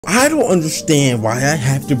I don't understand why I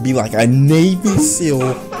have to be like a Navy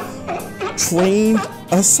SEAL trained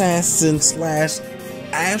assassin slash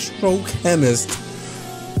astrochemist,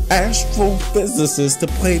 astrophysicist to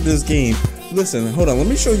play this game. Listen, hold on, let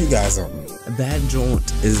me show you guys something. That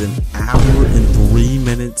joint is an hour and 3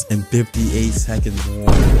 minutes and 58 seconds long.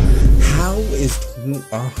 How is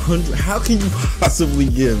 100? How can you possibly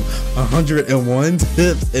give 101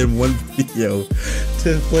 tips in one video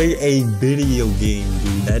to play a video game,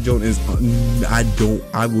 dude? That joint is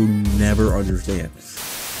I will never understand.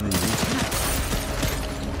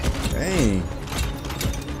 Dang.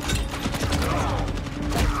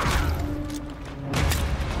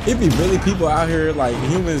 It'd be really people out here, like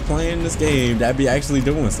humans playing this game, that be actually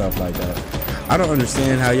doing stuff like that. I don't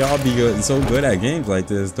understand how y'all be so good at games like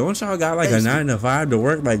this. Don't y'all got like a 9 to 5 to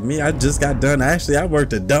work like me? I just got done. Actually, I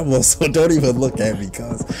worked a double, so don't even look at me,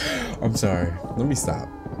 cuz I'm sorry. Let me stop.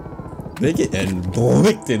 They getting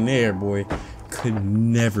blicked in there, boy. Could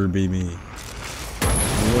never be me.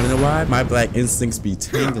 You wanna know why? My black instincts be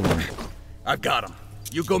tingling. I've got him.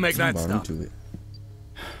 You go make that stuff.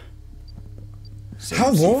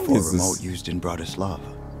 How long is this? Remote used in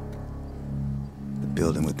Bratislava. The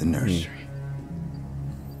building with the nursery.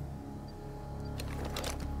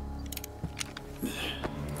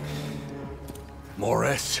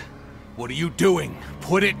 Morris, what are you doing?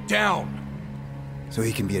 Put it down. So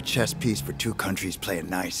he can be a chess piece for two countries playing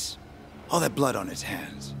nice. All that blood on his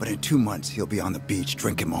hands. But in 2 months, he'll be on the beach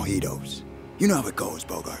drinking mojitos. You know how it goes,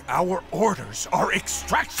 Bogart. Our orders are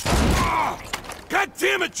extraction. God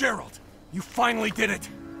damn it, Gerald! You finally did it.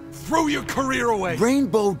 Throw your career away.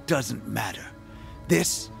 Rainbow doesn't matter.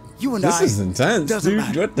 This, you and This is intense, dude.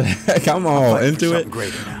 Matter. What the heck? I'm all into it.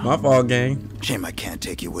 My fault, gang. Shame I can't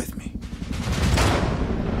take you with me.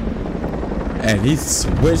 And he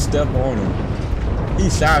switched up on him. He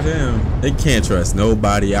shot him. They can't trust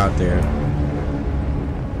nobody out there.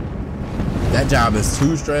 That job is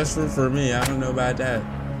too stressful for me. I don't know about that.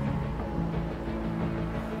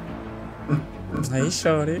 Hey,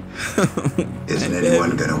 shorty. Isn't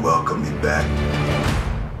anyone gonna welcome me back?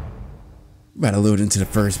 About to load into the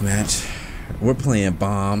first match. We're playing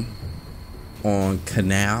Bomb on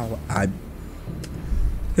Canal.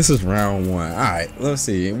 This is round 1. All right, let's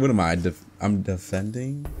see. What am I? I'm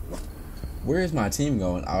defending. Where is my team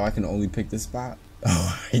going? Oh, I can only pick this spot.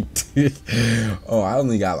 Oh, I did. Oh, I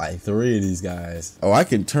only got like 3 of these guys. Oh, I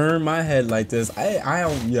can turn my head like this. I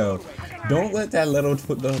don't, yo. Don't let that level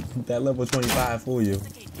 25 fool you.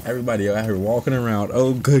 Everybody out here walking around.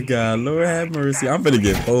 Oh, good God, Lord have mercy. I'm gonna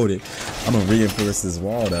get folded. I'm gonna reinforce this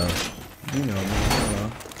wall though. You know me.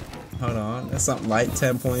 Hold on. That's something like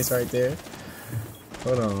 10 points right there.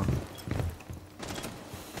 Hold on.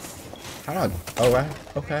 How do I? Oh,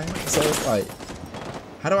 okay. So it's like,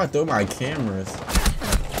 how do I throw my cameras?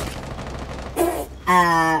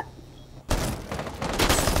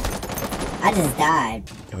 I just died.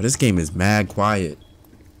 Yo, this game is mad quiet,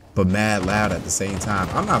 but mad loud at the same time.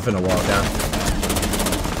 I'm not finna walk down.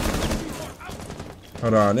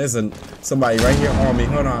 Hold on, there's somebody right here on me.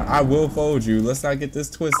 Hold on, I will fold you. Let's not get this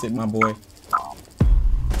twisted, my boy.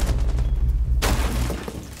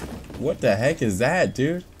 What the heck is that,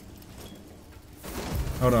 dude?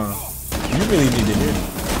 Hold on. You really need to hear me.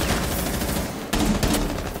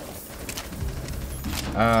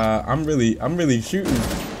 I'm really shooting.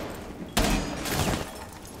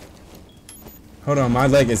 Hold on, my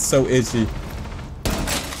leg is so itchy.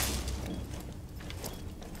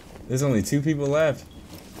 There's only 2 people left.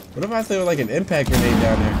 What if I throw like an impact grenade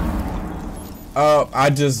down there? Oh, I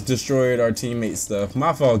just destroyed our teammate's stuff.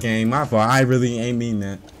 My fault, gang. My fault. I really ain't mean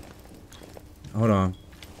that. Hold on.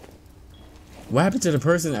 What happened to the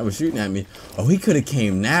person that was shooting at me? Oh, he could have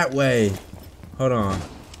came that way. Hold on.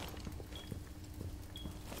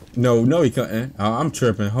 No, he couldn't. Oh, I'm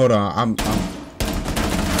tripping. Hold on.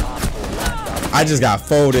 I just got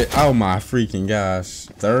folded. Oh my freaking gosh.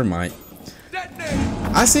 Thermite.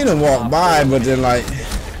 I seen him walk by, but then like,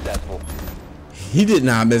 he did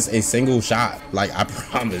not miss a single shot. Like, I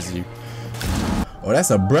promise you. Oh,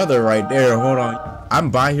 that's a brother right there. Hold on. I'm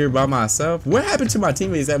by here by myself. What happened to my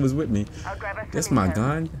teammates that was with me? That's my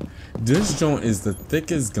gun. This joint is the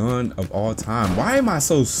thickest gun of all time. Why am I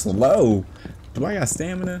so slow? Do I got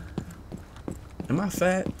stamina? Am I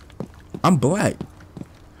fat? I'm black.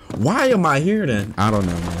 Why am I here then? I don't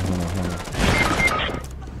know, man. Hold on.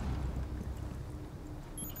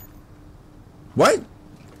 What?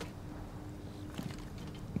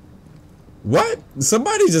 What?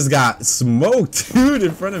 Somebody just got smoked, dude,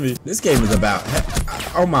 in front of me. This game is about...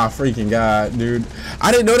 Oh my freaking God, dude.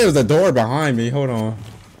 I didn't know there was a door behind me. Hold on.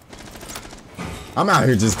 I'm out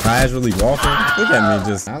here just casually walking. Look at me,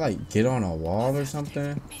 just I like get on a wall or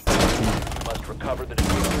something. Must recover the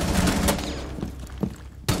diffuser.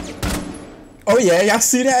 Oh yeah, y'all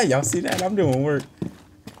see that? Y'all see that? I'm doing work.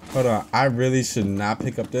 Hold on, I really should not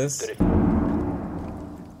pick up this.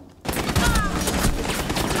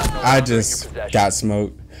 I just got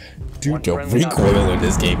smoked. Dude, the recoil in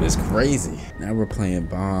this game is crazy. Now we're playing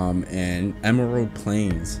Bomb and Emerald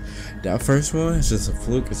Plains. That first one is just a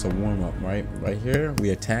fluke. It's a warm-up, right? Right here, we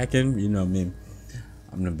attacking. You know me.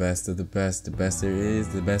 I'm the best of the best. The best there is.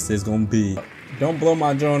 The best there's gonna be. Don't blow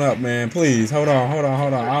my drone up, man. Please. Hold on. I don't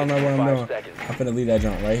know what I'm doing. I'm finna leave that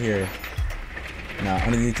drone right here. Nah,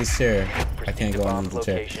 underneath this chair. I can't go underneath the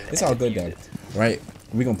chair. It's all good though. Right?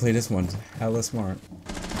 We gonna play this one hella smart.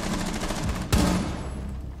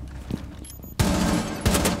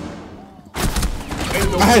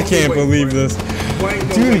 I can't believe this.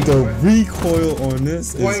 Dude, the recoil on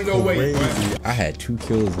this is crazy. I had 2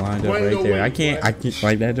 kills lined up right there. I can't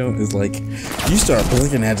like that joint is like, you start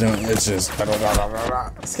blinking that joint, it's just.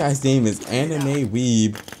 This guy's name is Anime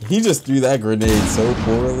Weeb. He just threw that grenade so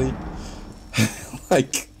poorly.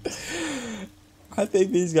 Like, I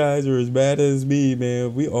think these guys are as bad as me,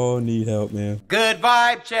 man. We all need help, man. Good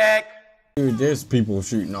vibe check. Dude, there's people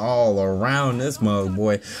shooting all around this mug,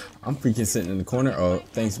 boy. I'm freaking sitting in the corner. Oh,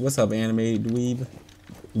 thanks. What's up, Anime Dweeb?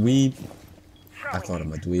 Weeb. I called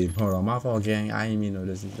him a dweeb. Hold on, my fault, gang. I didn't even know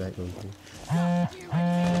this exactly. Gotta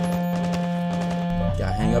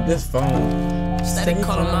hang up this phone. Steady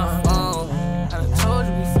calling my phone. I done told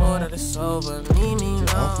you before that it's over.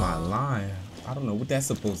 Get off my line. I don't know what that's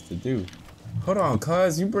supposed to do. Hold on,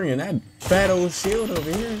 cuz you bringing that fat old shield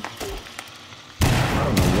over here. I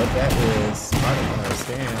don't know what that is. I don't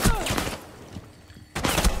understand.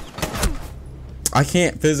 I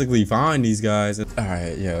can't physically find these guys.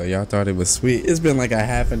 Alright, yo, y'all thought it was sweet. It's been like a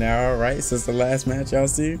half an hour, right, since the last match y'all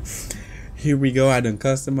see. Here we go. I done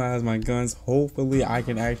customized my guns. Hopefully I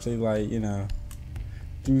can actually, like, you know,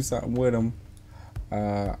 do something with them.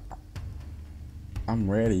 I'm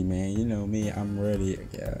ready, man. You know me, I'm ready.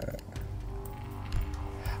 Yeah.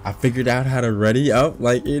 I figured out how to ready up.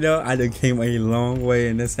 Like, you know, I done came a long way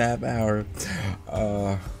in this half hour.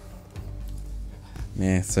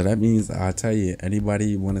 Man, so that means I'll tell you,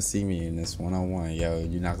 anybody want to see me in this one-on-one, yo,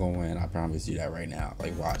 you're not gonna win. I promise you that right now.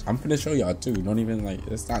 Like, watch. I'm gonna show y'all too. Don't even, like,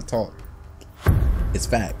 it's not talk. It's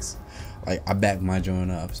facts. Like, I back my joint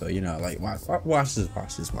up. So, you know, like, watch this.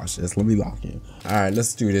 Let me lock in. All right,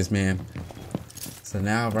 let's do this, man. So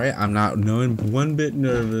now, right, I'm not one bit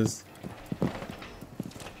nervous.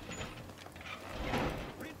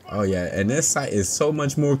 Oh yeah, and this site is so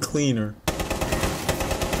much more cleaner.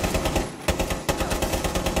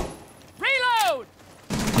 Reload!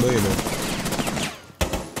 Look at this.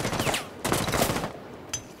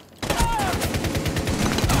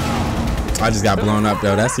 I just got blown up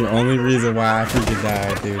though. That's the only reason why I freaking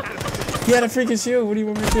died, dude. He had a freaking shield. What do you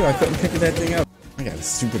want me to do? I couldn't pick that thing up. I got a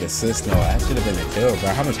stupid assist though. That should have been a kill, bro.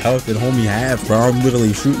 How much health did homie have, bro? I'm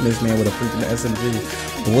literally shooting this man with a freaking SMG.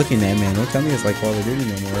 Looking at man. Don't tell me it's like Call of Duty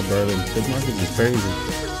no more, bro. This market is crazy.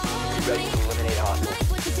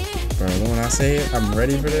 Bro, when I say it, I'm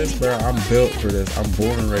ready for this, bro. I'm built for this. I'm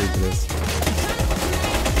born and ready for this.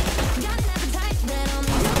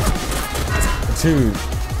 Dude.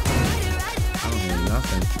 I don't hear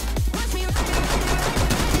nothing.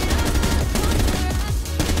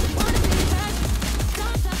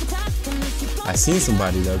 I seen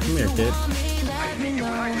somebody though. Come here, kid.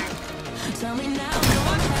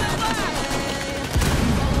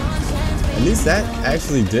 At least that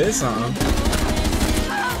actually did something.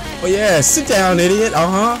 Oh yeah, sit down, idiot.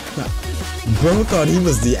 Bro thought he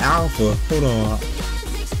was the alpha. Hold on.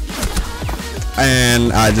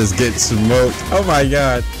 And I just get smoked. Oh my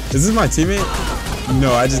god. Is this my teammate?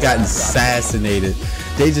 No, I just got assassinated.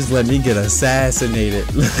 They just let me get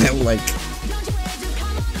assassinated. Like,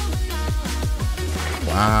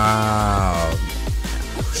 wow.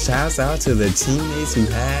 Shouts out to the teammates who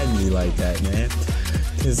had me like that, man.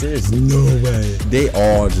 Because there's no way. They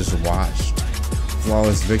all just watched.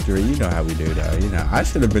 Flawless victory. You know how we do though. You know, I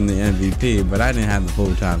should have been the MVP, but I didn't have the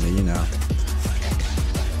full time to, you know.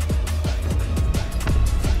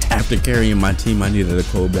 After carrying my team, I needed a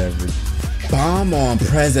cold beverage. Bomb on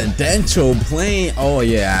presidential plane. Oh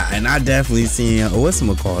yeah, and I definitely seen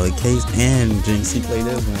whatchamacallit, Case and Jinx. He played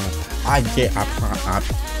this one. I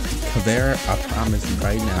promise you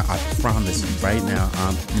right now. I promise you right now.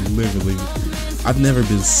 I'm literally. I've never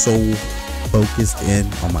been so focused in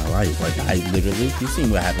on my life. Like, I literally, you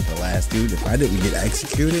seen what happened to the last dude. If I didn't get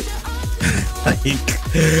executed,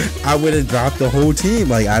 like, I would have dropped the whole team.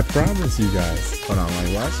 Like, I promise you guys. Hold on,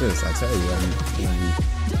 like, watch this. I tell you,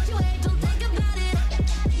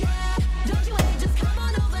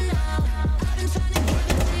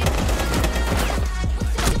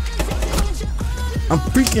 I'm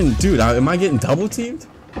freaking, dude, am I getting double teamed?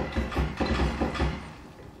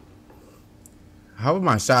 How are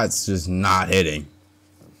my shots just not hitting?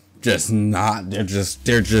 Just not, they're just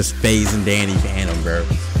phasing Danny Phantom, bro.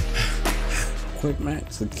 Quick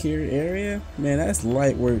match, secure area? Man, that's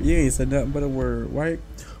light work. You ain't said nothing but a word, right?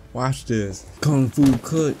 Watch this. Kung Fu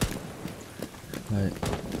cook. Like,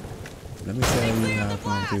 let me tell you how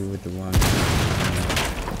Kung Fu with the one.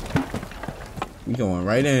 We going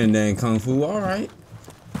right in then, Kung Fu, alright.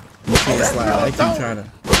 You can't slide. I keep trying to.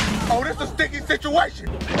 Oh, this is a sticky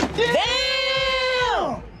situation. Damn!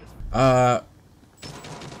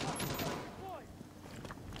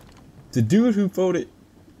 The dude who voted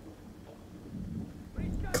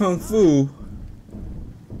Kung Fu,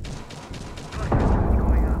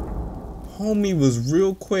 homie was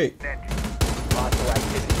real quick. Hostile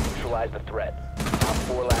activity. Neutralize the threat. Top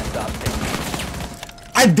 4 last stop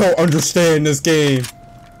standing. I don't understand this game.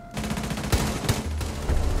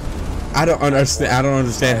 I don't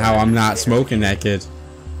understand how I'm not smoking that kid.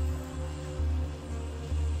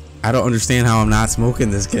 I don't understand how I'm not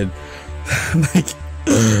smoking this kid. Like,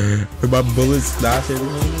 are my bullets not hitting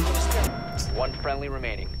me? One friendly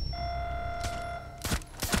remaining.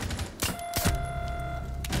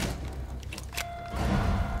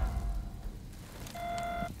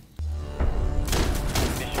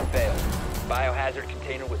 Mission failed. Biohazard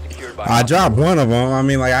container was secured by. I dropped one of them. I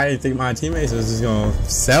mean, like, I didn't think my teammates was just gonna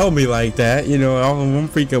sell me like that. You know, all of them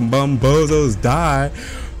freaking bum bozos died.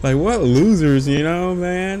 Like, what losers, you know,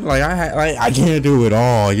 man? Like, I can't do it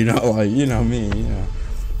all, you know, like, you know me, you know.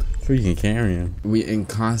 Freaking carrying. We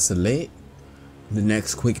inconsolate the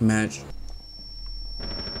next quick match.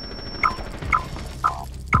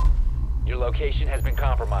 Your location has been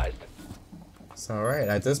compromised. It's alright,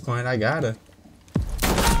 at this point, I gotta.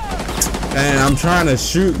 And I'm trying to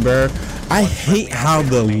shoot, bro. I hate how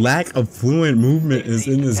the lack of fluent movement is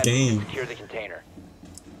in this game. Secure the container.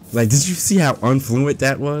 Like, did you see how unfluent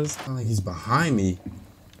that was? Oh, like, he's behind me.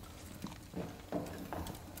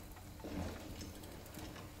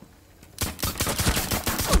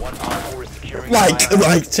 One on-4 is securing.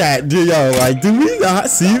 Like, chat, do yo, like, do we not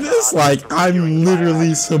see this? Like, I'm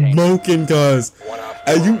literally smoking, cuz.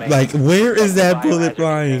 And you, like, where is that bullet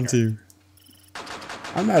flying to?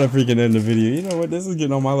 I'm not a freaking end the video. You know what? This is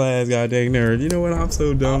getting on my last goddamn nerd. You know what? I'm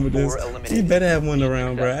so done with this. You better have one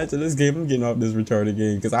around, bro. After this game, I'm getting off this retarded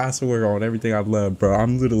game because I swear on everything I've loved, bro.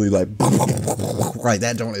 I'm literally like, like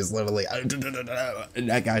that joint is literally, and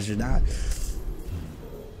that guy should die.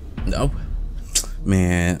 Nope.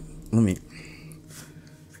 Man, let me.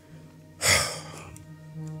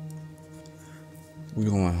 We're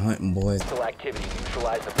going hunting, boys. Activity.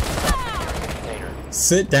 Neutralize the container.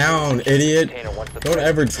 Sit down, idiot. Don't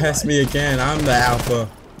ever test me again. I'm the alpha.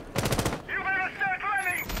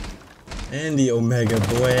 And the omega,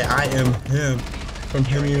 boy. I am him. From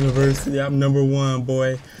him university. I'm #1,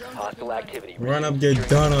 boy. Run up, get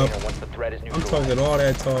done up. I'm talking all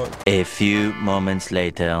that talk. A few moments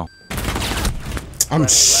later. I'm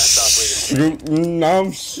shooting.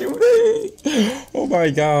 I'm shooting. Oh my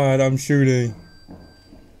god, I'm shooting.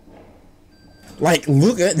 Like,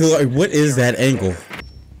 look at, like, what is that angle?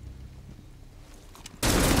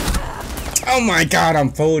 Oh my god, I'm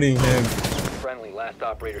folding him.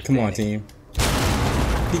 Come on, team.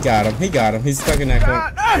 He got him. He got him. He's stuck in that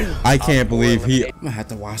corner. I can't believe he. I'm gonna have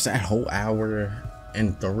to watch that whole hour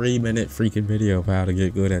and 3-minute freaking video of how to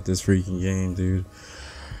get good at this freaking game, dude.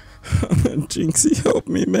 Jinxie, help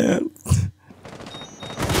me, man.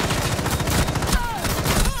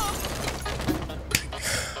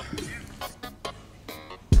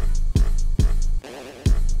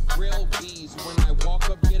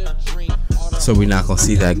 So we not gonna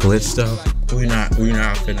see that glitch though. We not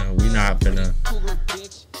finna. No, we not finna.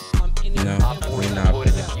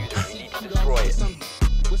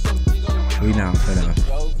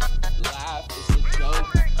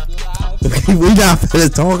 We not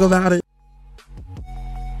finna talk about it.